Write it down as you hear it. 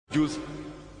Jews,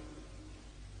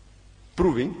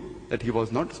 proving that he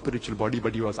was not a spiritual body,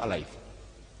 but he was alive.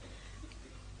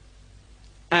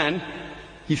 And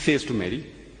he says to Mary,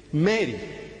 Mary,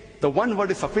 the one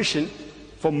word is sufficient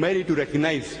for Mary to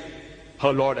recognize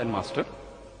her Lord and Master.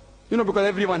 You know, because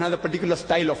everyone has a particular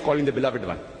style of calling the beloved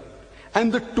one.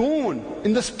 And the tone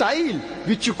in the style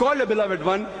which you call the beloved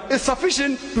one is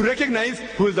sufficient to recognize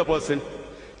who is the person.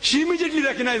 She immediately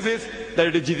recognizes that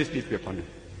it is Jesus, peace be upon him.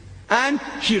 And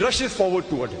she rushes forward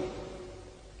toward him.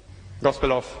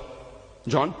 Gospel of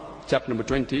John, chapter number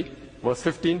 20, verse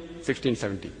 15, 16,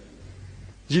 17.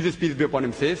 Jesus, peace be upon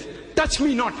him, says, touch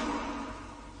me not.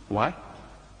 Why?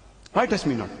 Why touch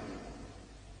me not?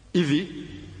 Is he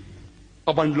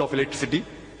a bundle of electricity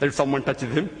that if someone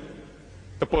touches him,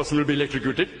 the person will be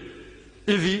electrocuted?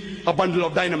 Is he a bundle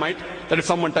of dynamite that if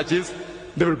someone touches,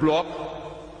 they will blow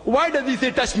up? Why does he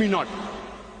say, touch me not?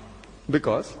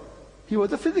 Because he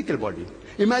was a physical body.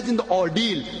 Imagine the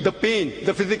ordeal, the pain,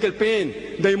 the physical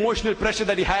pain, the emotional pressure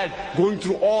that he had going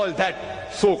through all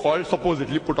that so-called,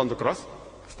 supposedly put on the cross,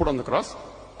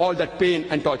 all that pain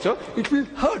and torture. It will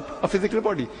hurt a physical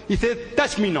body. He says,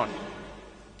 touch me not.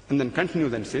 And then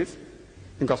continues and says,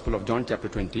 in Gospel of John chapter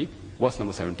 20, verse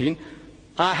number 17,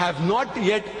 I have not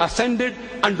yet ascended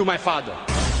unto my Father.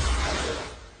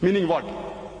 Meaning what?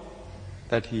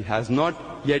 That he has not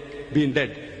yet been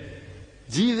dead.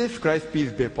 Jesus Christ,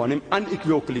 peace be upon him,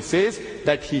 unequivocally says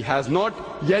that he has not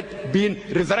yet been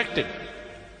resurrected,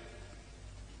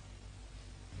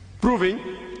 proving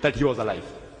that he was alive.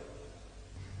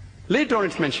 Later on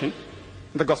it's mentioned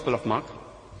in the Gospel of Mark,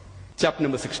 chapter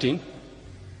number 16,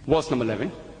 verse number 11,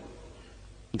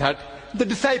 that the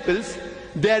disciples,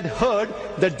 they had heard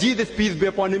that Jesus, peace be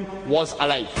upon him, was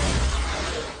alive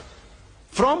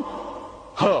from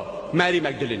her, Mary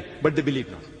Magdalene, but they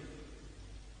believed not.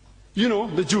 You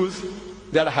know, the Jews,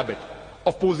 they had a habit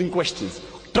of posing questions,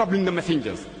 troubling the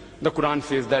messengers. The Quran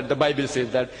says that, the Bible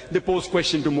says that. They posed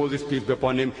questions to Moses, peace be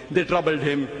upon him. They troubled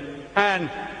him and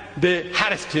they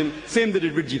harassed him. Same they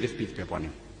did with Jesus, peace be upon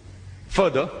him.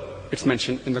 Further, it's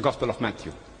mentioned in the Gospel of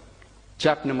Matthew,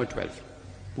 chapter number 12,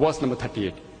 verse number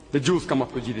 38. The Jews come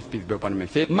up to Jesus, peace be upon him, and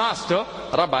say, Master,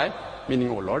 Rabbi, meaning,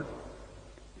 O Lord,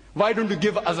 why don't you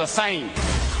give us a sign?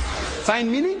 Sign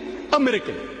meaning a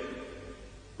miracle.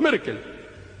 Miracle.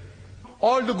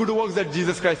 All the good works that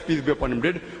Jesus Christ, peace be upon him,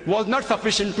 did was not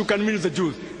sufficient to convince the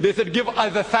Jews. They said, give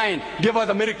us a sign, give us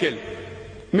a miracle.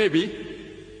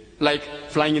 Maybe, like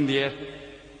flying in the air,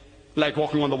 like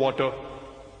walking on the water,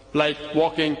 like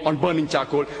walking on burning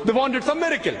charcoal. They wanted some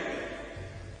miracle.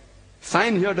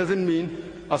 Sign here doesn't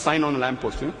mean a sign on a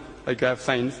lamppost, you know? Like you have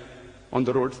signs on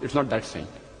the roads. It's not that sign.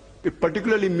 It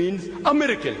particularly means a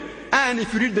miracle. And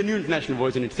if you read the New International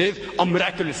Version, it says a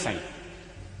miraculous sign.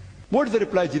 What is the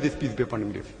reply Jesus, peace be upon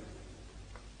him, gives?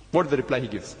 What is the reply he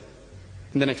gives?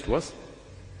 In the next verse,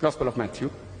 Gospel of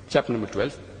Matthew, chapter number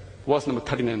 12, verse number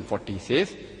 39 and 40,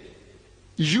 says,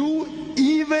 you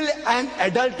evil and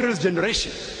adulterous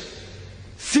generation,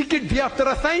 seek it thee after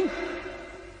a sign?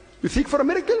 You seek for a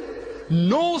miracle?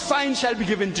 No sign shall be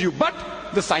given to you but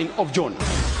the sign of Jonah.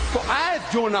 For as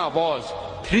Jonah was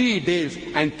 3 days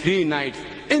and 3 nights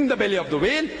in the belly of the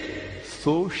whale,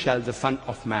 so shall the Son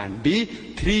of Man be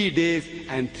 3 days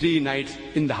and 3 nights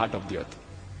in the heart of the earth.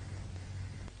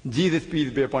 Jesus,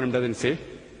 peace be upon him, doesn't say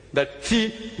that,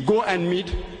 see, go and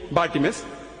meet Bartimaeus,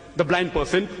 the blind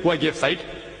person who I gave sight.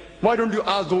 Why don't you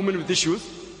ask the woman with issues,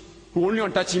 who only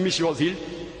on touching me she was healed?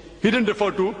 He didn't refer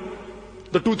to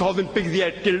the 2,000 pigs he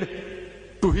had killed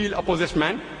to heal a possessed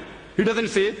man. He doesn't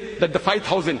say that the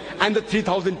 5,000 and the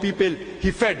 3,000 people he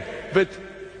fed with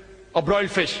a broiled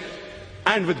fish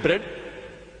and with bread.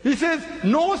 He says,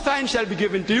 no sign shall be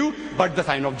given to you but the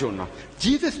sign of Jonah.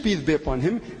 Jesus, peace be upon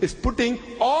him, is putting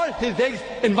all his eggs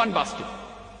in one basket.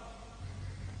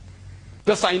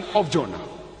 The sign of Jonah.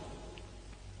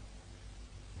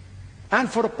 And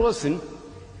for a person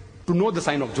to know the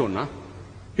sign of Jonah,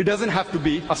 he doesn't have to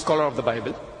be a scholar of the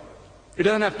Bible. It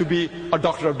doesn't have to be a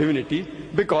doctor of divinity,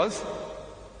 because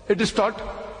it is taught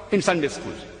in Sunday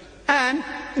schools. And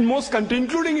in most countries,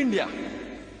 including India,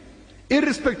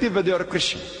 irrespective whether you're a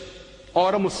Christian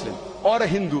or a Muslim or a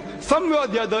Hindu, somewhere or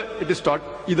the other it is taught,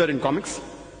 either in comics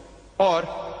or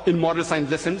in moral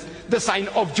science lessons, the sign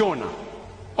of Jonah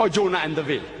or Jonah and the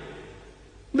whale.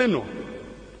 They know.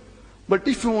 But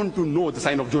if you want to know the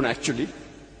sign of Jonah actually,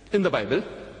 in the Bible,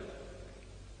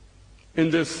 in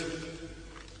this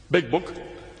big book,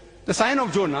 the sign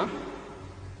of Jonah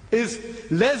is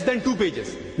less than 2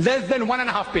 pages, less than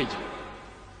 1.5 pages.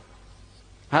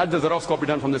 I had the Xerox copy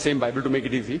done from the same Bible to make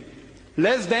it easy.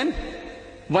 Less than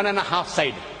 1.5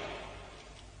 side.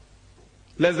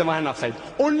 less than 1.5 sides.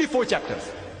 Only 4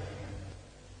 chapters.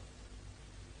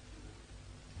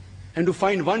 And to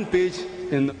find one page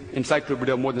in the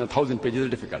encyclopedia of more than 1,000 pages is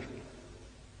difficult.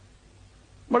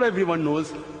 But everyone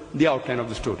knows the outline of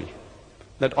the story.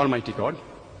 That Almighty God,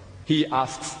 He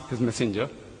asks His messenger,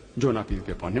 Jonah, peace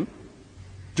be upon him,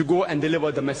 to go and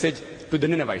deliver the message to the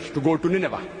Ninevites, to go to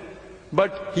Nineveh.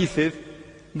 But he says,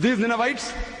 these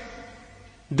Ninevites,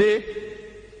 they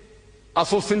are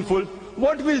so sinful,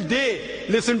 what will they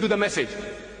listen to the message?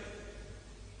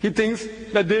 He thinks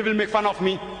that they will make fun of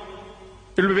me.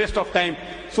 It will be a waste of time.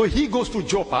 So he goes to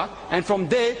Joppa, and from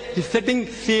there he's setting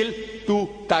sail to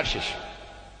Tarshish.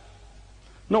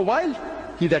 Now while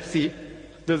he's at sea,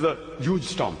 there's a huge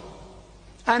storm.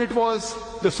 And it was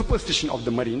the superstition of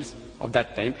the Marines of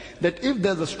that time that if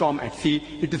there's a storm at sea,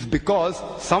 it is because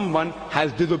someone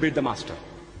has disobeyed the master.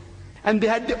 And they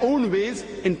had their own ways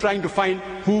in trying to find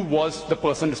who was the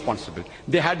person responsible.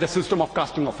 They had the system of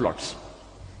casting of lots.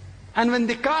 And when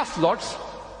they cast lots,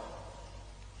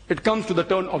 it comes to the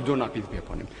turn of Jonah, peace be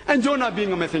upon him. And Jonah,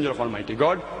 being a messenger of Almighty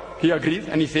God, he agrees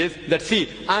and he says that, see,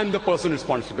 I am the person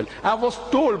responsible. I was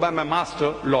told by my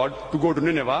master, Lord, to go to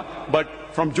Nineveh, but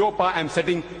from Joppa I am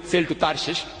setting sail to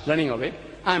Tarshish, running away.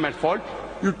 I am at fault.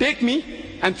 You take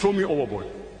me and throw me overboard.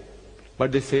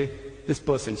 But they say, this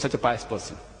person, such a pious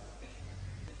person,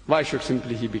 why should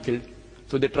simply he be killed?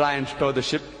 So they try and stir the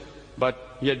ship,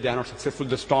 but yet they are not successful.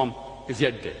 The storm is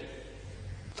yet there.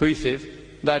 So he says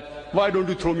that, why don't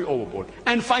you throw me overboard?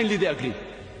 And finally they agree,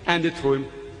 and they throw him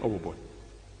overboard.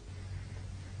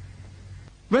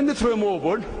 When they throw him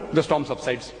overboard, the storm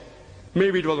subsides.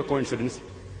 Maybe it was a coincidence.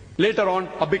 Later on,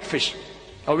 a big fish,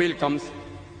 a whale comes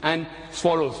and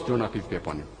swallows Jonah, peace be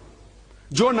upon him.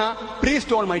 Jonah prays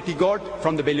to Almighty God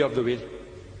from the belly of the whale.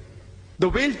 The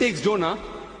whale takes Jonah,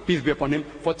 peace be upon him,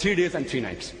 for 3 days and 3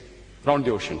 nights round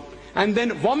the ocean, and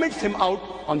then vomits him out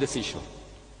on the seashore.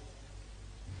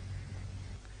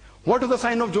 What is the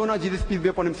sign of Jonah? Jesus, peace be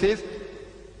upon him, says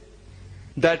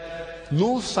that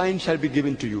no sign shall be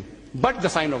given to you but the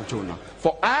sign of Jonah.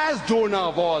 For as Jonah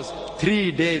was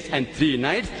 3 days and 3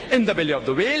 nights in the belly of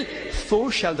the whale, so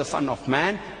shall the Son of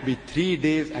Man be 3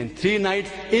 days and 3 nights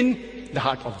in the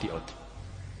heart of the earth.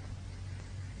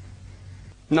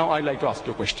 Now I'd like to ask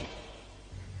you a question.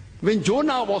 When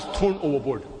Jonah was thrown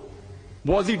overboard,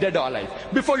 was he dead or alive?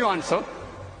 Before you answer,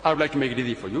 I would like to make it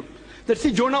easy for you. That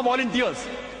see, Jonah volunteers.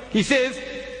 He says,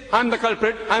 I'm the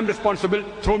culprit, I'm responsible,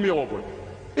 throw me overboard.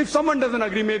 If someone doesn't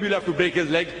agree, maybe you'll have to break his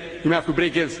leg, you may have to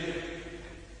break his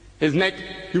neck,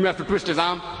 you may have to twist his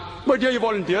arm. But here he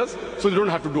volunteers, so they don't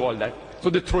have to do all that. So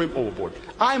they throw him overboard.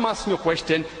 I'm asking you a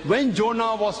question. When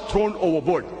Jonah was thrown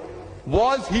overboard,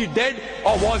 was he dead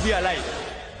or was he alive?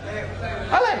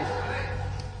 Alive.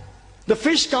 The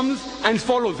fish comes and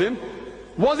swallows him.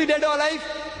 Was he dead or alive?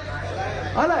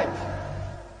 Alive.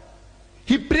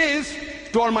 He prays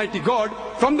to Almighty God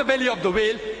from the belly of the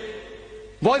whale.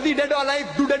 Was he dead or alive?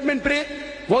 Do dead men pray?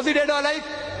 Was he dead or alive?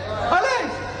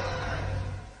 Alive.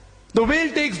 The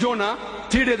whale takes Jonah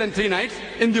 3 days and 3 nights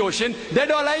in the ocean. Dead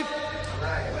or alive?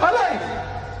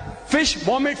 Alive. Fish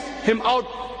vomits him out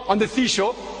on the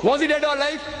seashore. Was he dead or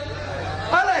alive?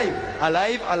 Alive.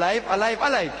 Alive, alive, alive,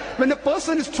 alive. When a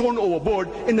person is thrown overboard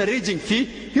in a raging sea,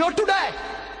 he ought to die.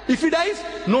 If he dies,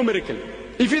 no miracle.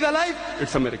 If he's alive,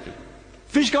 it's a miracle.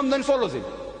 Fish comes and swallows him.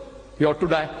 He ought to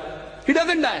die. He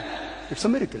doesn't die. It's a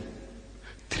miracle.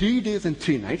 3 days and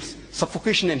 3 nights,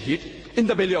 suffocation and heat in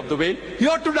the belly of the whale. He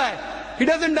ought to die. He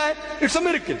doesn't die. It's a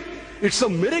miracle. It's a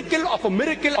miracle of a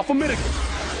miracle of a miracle.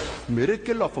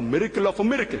 Miracle of a miracle of a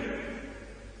miracle.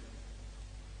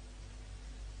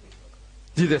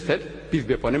 Jesus said, peace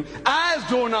be upon him, as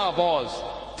Jonah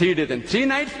was 3 days and 3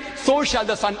 nights, so shall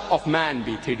the Son of Man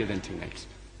be 3 days and 3 nights.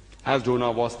 As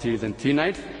Jonah was 3 days and 3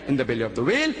 nights in the belly of the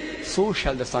whale, so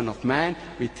shall the Son of Man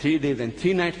be 3 days and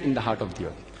 3 nights in the heart of the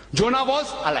earth. Jonah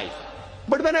was alive.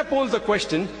 But when I pose the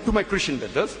question to my Christian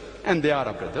brothers, and they are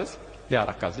our brothers, they are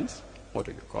our cousins, what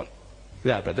do you call?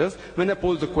 They are brothers. When I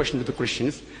pose the question to the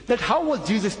Christians, that how was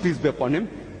Jesus, peace be upon him,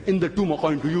 in the tomb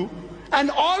according to you? And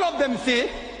all of them say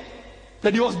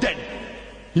that he was dead.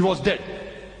 He was dead.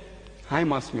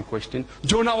 I'm asking a question.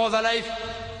 Jonah was alive.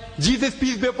 Jesus,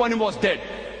 peace be upon him, was dead.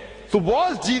 So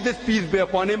was Jesus, peace be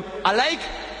upon him, alike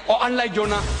or unlike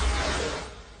Jonah?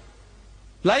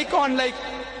 Like or unlike?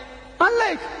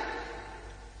 Unlike.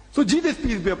 So Jesus,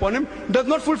 peace be upon him, does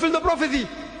not fulfill the prophecy.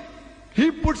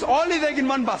 He puts all his egg in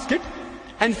one basket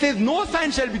and says no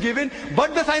sign shall be given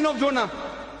but the sign of Jonah.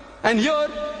 And here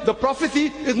the prophecy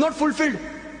is not fulfilled.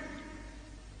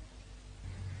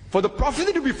 For the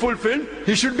prophecy to be fulfilled,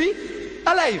 he should be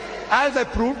alive. As I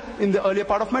proved in the earlier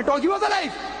part of my talk, he was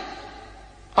alive.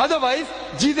 Otherwise,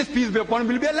 Jesus, peace be upon him,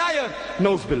 will be a liar.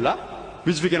 Nauz billah,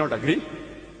 which we cannot agree.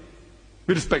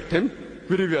 We respect him,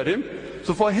 we revere him.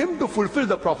 So for him to fulfill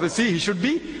the prophecy, he should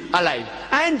be alive.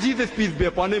 And Jesus, peace be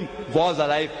upon him, was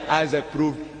alive, as I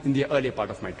proved in the earlier part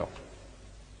of my talk.